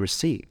 freely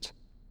received.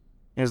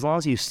 And as long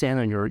as you stand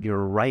on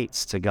your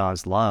rights to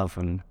God's love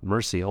and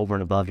mercy over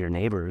and above your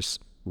neighbor's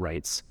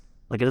rights,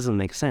 like it doesn't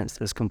make sense.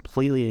 It's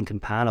completely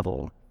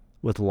incompatible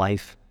with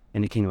life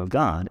in the kingdom of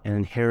God and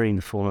inheriting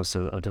the fullness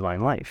of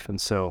divine life. And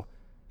so,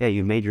 yeah,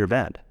 you've made your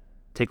bed.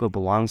 Take what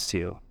belongs to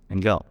you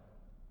and go.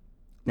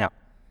 Now,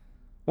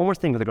 one more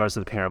thing with regards to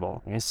the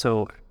parable. Okay?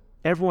 So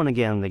everyone,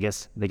 again, they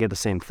get the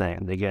same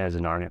thing. They get a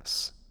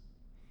denarius.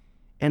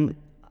 And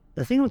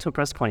the thing I want to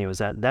impress upon you is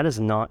that is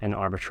not an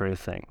arbitrary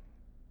thing.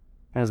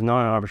 That is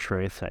not an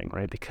arbitrary thing,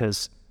 right?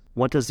 Because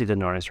what does the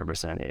denarius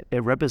represent?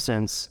 It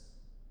represents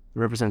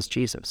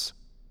Jesus.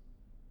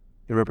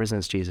 It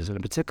represents Jesus. And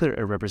in particular,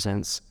 it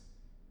represents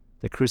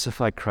the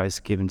crucified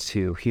Christ given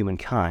to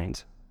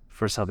humankind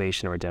for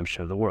salvation and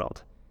redemption of the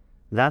world.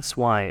 That's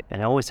why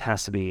it always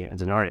has to be a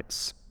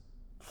denarius,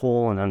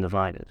 whole and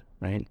undivided,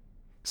 right?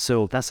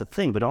 So that's the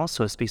thing, but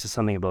also it speaks to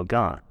something about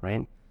God,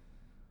 right?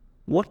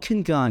 What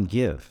can God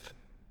give?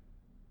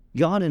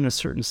 God, in a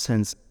certain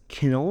sense,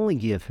 can only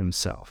give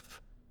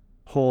himself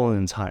whole and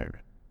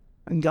entire.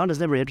 And God is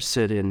never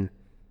interested in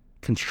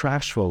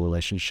contractual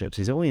relationships.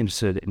 He's only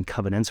interested in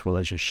covenantal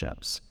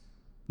relationships.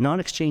 Not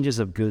exchanges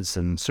of goods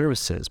and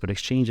services, but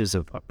exchanges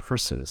of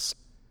persons.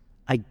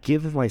 I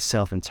give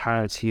myself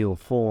entirely to you,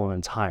 whole and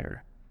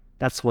entire.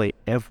 That's why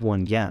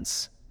everyone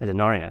gets a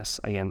denarius,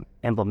 again,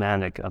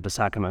 emblematic of the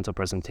sacramental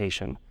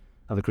presentation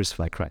of the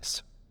crucified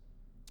Christ.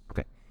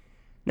 Okay.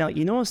 Now,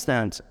 you notice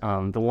that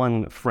the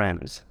one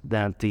friend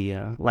that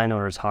the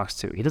landowner talks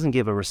to, he doesn't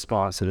give a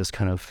response to this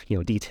kind of,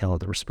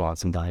 detailed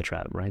response and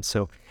diatribe, right?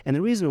 So, and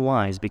the reason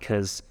why is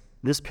because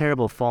this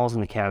parable falls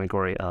in the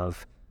category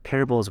of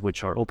parables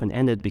which are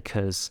open-ended,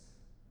 because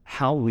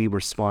how we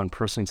respond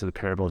personally to the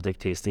parable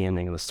dictates the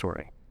ending of the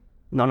story.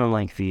 Not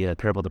unlike the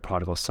parable of the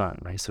prodigal son,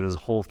 right? So there's a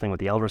whole thing with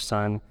the elder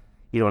son.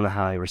 You don't know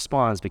how he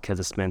responds because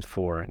it's meant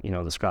for,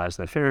 the scribes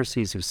and the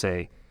Pharisees who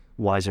say,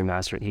 wiser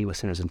master and he with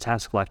sinners and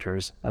tax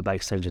collectors, by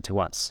extension to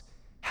us.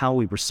 How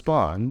we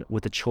respond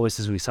with the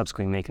choices we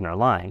subsequently make in our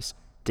lives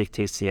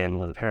dictates the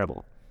end of the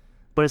parable.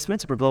 But it's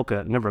meant to provoke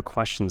a number of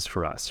questions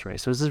for us, right?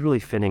 So this is really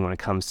fitting when it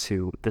comes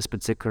to this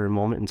particular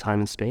moment in time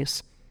and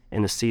space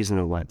in the season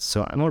of Lent.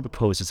 So I'm going to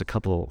propose just a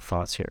couple of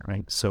thoughts here,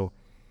 right? So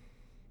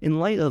in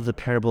light of the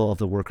parable of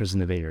the workers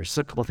and invaders, just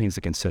a couple of things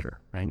to consider,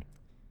 right?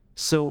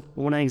 So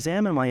when I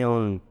examine my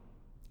own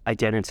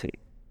identity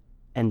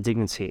and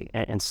dignity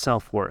and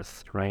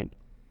self-worth, right,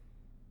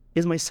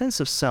 is my sense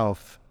of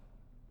self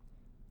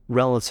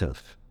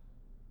relative,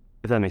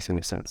 if that makes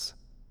any sense?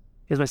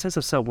 Is my sense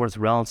of self-worth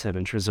relative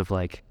in terms of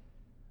like,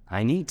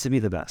 I need to be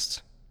the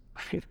best,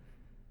 right?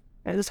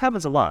 And this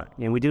happens a lot.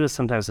 We do this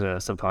sometimes in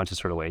a subconscious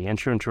sort of way. You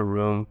enter into a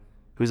room,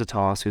 who's the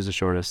tallest, who's the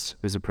shortest,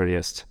 who's the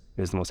prettiest,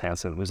 who's the most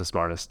handsome, who's the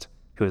smartest,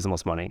 who has the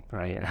most money,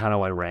 right? And how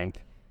do I rank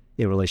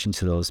in relation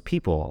to those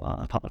people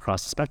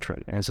across the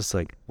spectrum? And it's just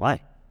like,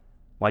 why?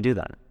 Why do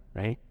that,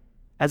 right?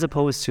 As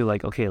opposed to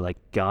like, okay, like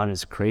God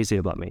is crazy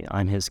about me.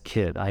 I'm his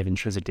kid. I have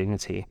intrinsic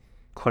dignity,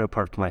 quite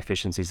apart from my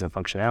efficiencies and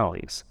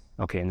functionalities.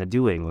 Okay, and the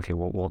doing, okay,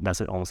 well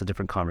that's almost a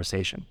different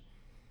conversation.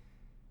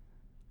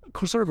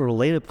 Sort of a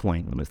related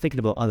point when I'm thinking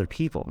about other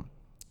people.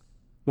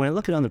 When I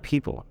look at other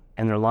people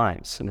and their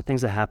lives and the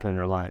things that happen in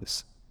their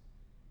lives,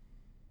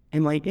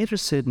 am I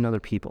interested in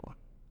other people?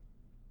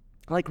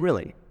 Like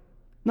really?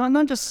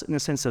 Not just in the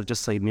sense of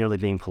just like merely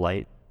being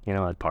polite,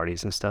 at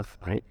parties and stuff,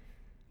 right?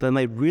 But am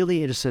I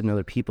really interested in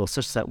other people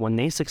such that when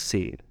they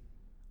succeed,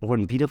 or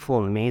when beautiful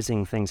and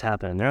amazing things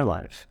happen in their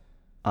life,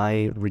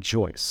 I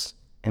rejoice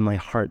and my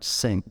heart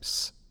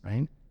sings,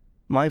 right?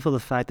 Mindful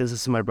of the fact that this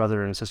is my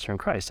brother and sister in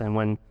Christ. And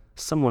when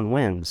someone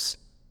wins,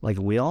 like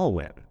we all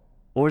win,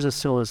 or is it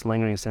still this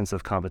lingering sense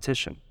of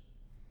competition?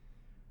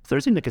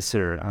 Third thing to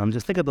consider,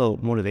 just think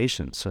about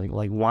motivations. So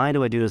like, why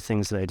do I do the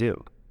things that I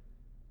do?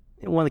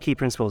 One of the key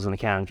principles in the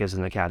Catechism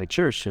in the Catholic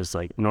Church is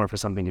like, in order for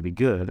something to be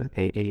good,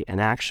 an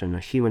action, a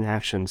human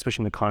action,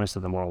 especially in the context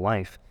of the moral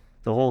life,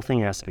 the whole thing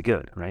has to be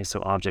good, right?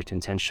 So object,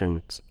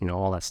 intention,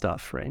 all that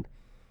stuff, right?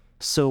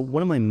 So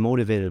what am I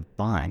motivated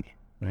by,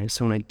 right?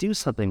 So when I do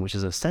something which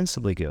is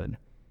ostensibly good,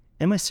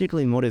 am I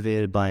secretly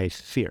motivated by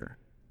fear?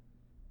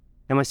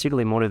 Am I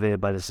secretly motivated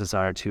by this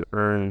desire to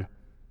earn,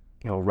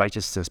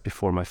 righteousness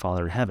before my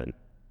Father in heaven?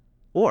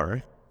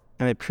 Or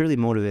am I purely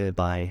motivated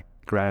by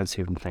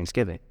gratitude and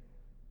thanksgiving?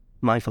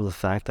 Mindful of the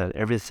fact that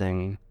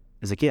everything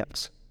is a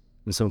gift,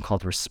 and so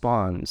called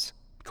responds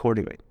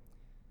accordingly.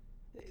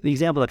 The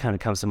example that kind of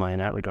comes to mind in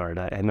that regard,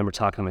 I remember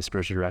talking to my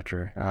spiritual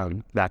director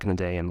back in the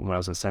day and when I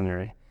was in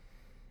seminary.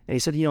 And he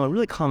said, a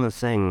really common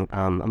thing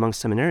among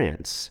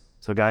seminarians,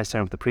 so guys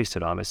starting with the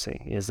priesthood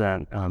obviously, is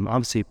that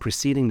obviously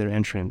preceding their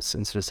entrance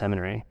into the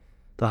seminary,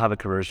 they'll have a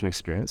conversion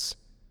experience.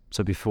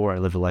 So before I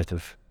lived a life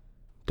of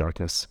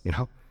darkness,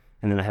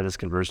 and then I had this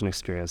conversion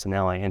experience, and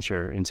now I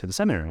enter into the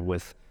seminary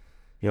with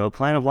a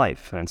plan of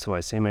life. And so I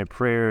say my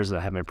prayers,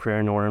 I have my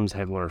prayer norms, I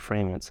have what are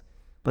framents.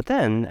 But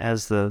then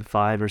as the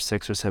 5 or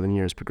 6 or 7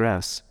 years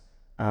progress,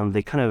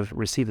 they kind of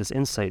receive this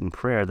insight in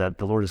prayer that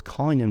the Lord is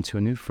calling them to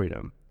a new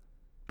freedom.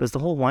 But it's the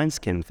whole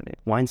wineskin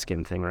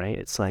thing, right?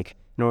 It's like,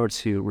 in order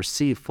to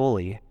receive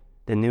fully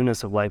the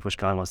newness of life which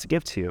God wants to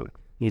give to you,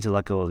 you need to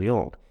let go of the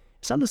old.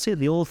 It's not to say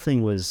the old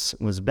thing was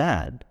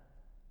bad.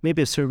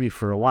 Maybe it served you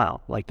for a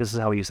while. Like this is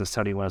how we used to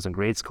study when I was in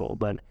grade school.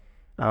 But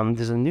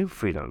there's a new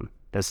freedom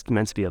that's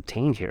meant to be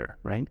obtained here,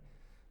 right?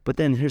 But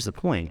then here's the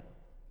point.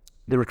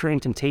 The recurring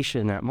temptation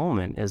in that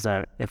moment is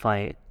that if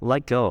I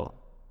let go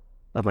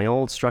of my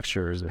old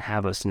structures and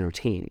habits and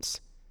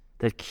routines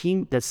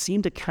that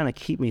seem to kind of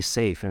keep me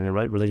safe and in the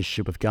right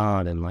relationship with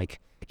God and like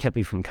it kept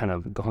me from kind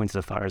of going to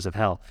the fires of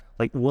hell,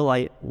 like will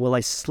I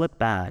slip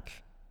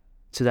back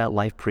to that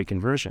life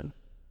pre-conversion?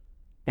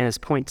 And his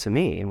point to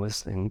me,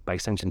 and by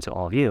extension to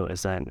all of you,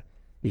 is that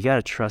you got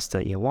to trust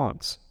that you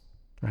won't,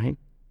 right?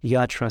 You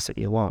got to trust that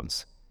you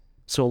won't.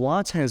 So a lot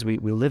of times we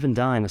live and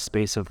die in a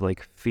space of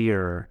like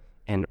fear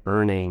and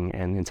earning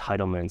and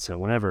entitlements and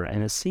whatever,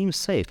 and it seems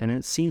safe and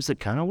it seems to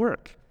kind of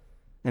work.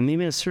 And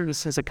maybe in a certain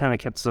sense it kind of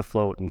kept us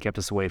afloat and kept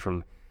us away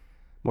from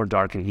more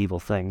dark and evil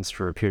things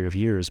for a period of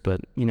years.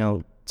 But,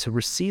 to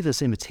receive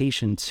this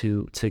invitation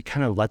to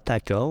kind of let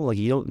that go, like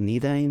you don't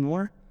need that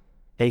anymore,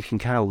 and you can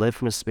kind of live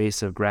from a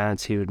space of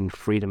gratitude and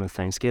freedom and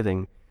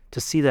thanksgiving,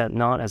 to see that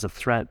not as a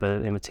threat, but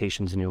an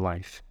invitation to new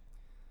life.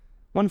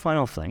 One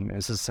final thing,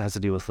 this has to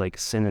do with like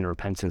sin and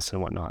repentance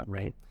and whatnot,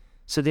 right?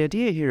 So the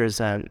idea here is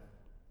that,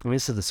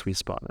 this is the sweet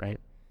spot, right?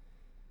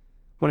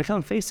 When I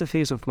come face to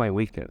face with my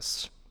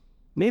weakness,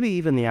 maybe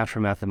even the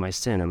aftermath of my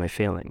sin and my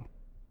failing,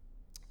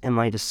 am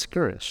I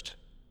discouraged?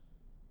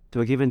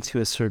 Do I give into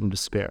a certain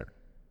despair?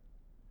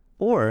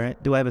 Or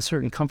do I have a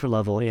certain comfort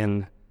level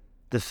in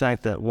the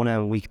fact that when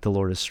I'm weak, the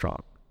Lord is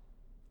strong,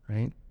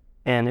 right?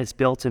 And it's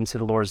built into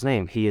the Lord's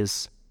name. He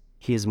is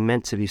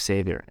meant to be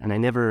Savior. And I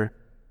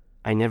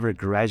never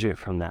graduate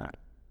from that.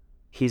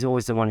 He's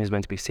always the one who's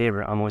meant to be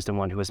Savior. I'm always the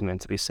one who is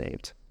meant to be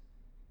saved.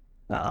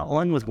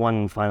 I'll end with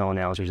one final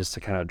analogy just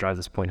to kind of drive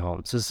this point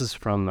home. So this is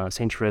from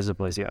St. Teresa of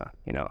Lisieux,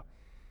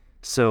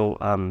 So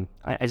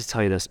I just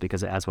tell you this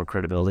because it adds more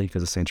credibility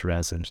because of St.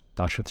 Teresa and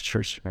Doctrine of the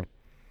Church, right?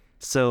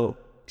 So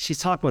she's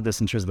talking about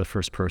this in terms of the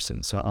first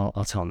person, so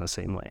I'll tell in the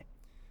same way.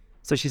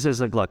 So she says,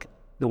 like, look,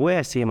 the way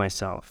I see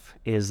myself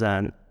is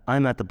that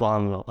I'm at the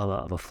bottom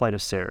of a flight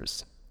of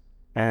stairs.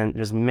 And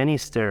there's many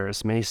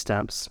stairs, many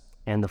steps,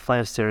 and the flight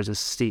of stairs is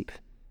steep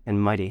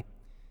and mighty.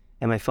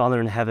 And my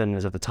Father in heaven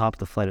is at the top of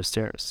the flight of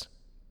stairs.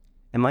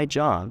 And my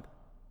job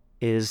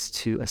is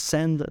to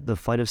ascend the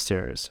flight of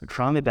stairs, or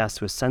try my best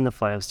to ascend the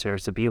flight of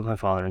stairs to be with my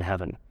Father in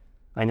heaven.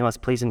 I know it's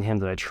pleasing him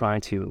that I try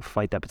to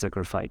fight that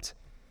particular fight.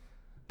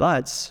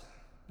 But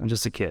I'm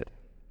just a kid.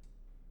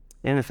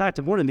 And in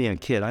fact, more than being a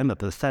kid, I'm a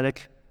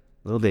pathetic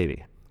little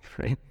baby,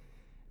 right?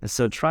 And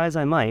so try as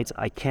I might,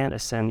 I can't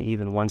ascend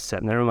even one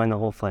step, never mind the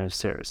whole flight of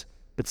stairs.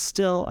 But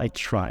still I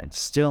tried,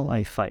 still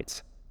I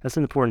fight. That's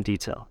an important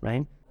detail,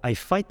 right? I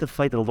fight the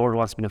fight that the Lord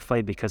wants me to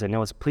fight because I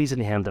know it's pleasing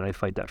to him that I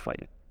fight that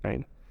fight,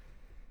 right?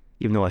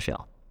 Even though I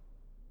fail.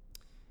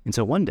 And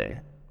so one day,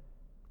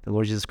 the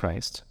Lord Jesus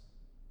Christ,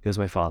 who is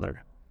my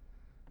Father,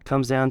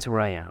 comes down to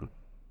where I am,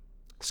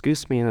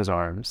 scoops me in his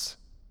arms,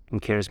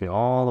 and carries me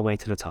all the way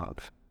to the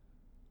top,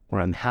 where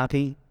I'm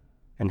happy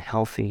and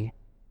healthy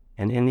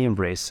and in the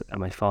embrace of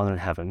my Father in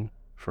heaven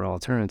for all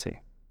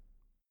eternity.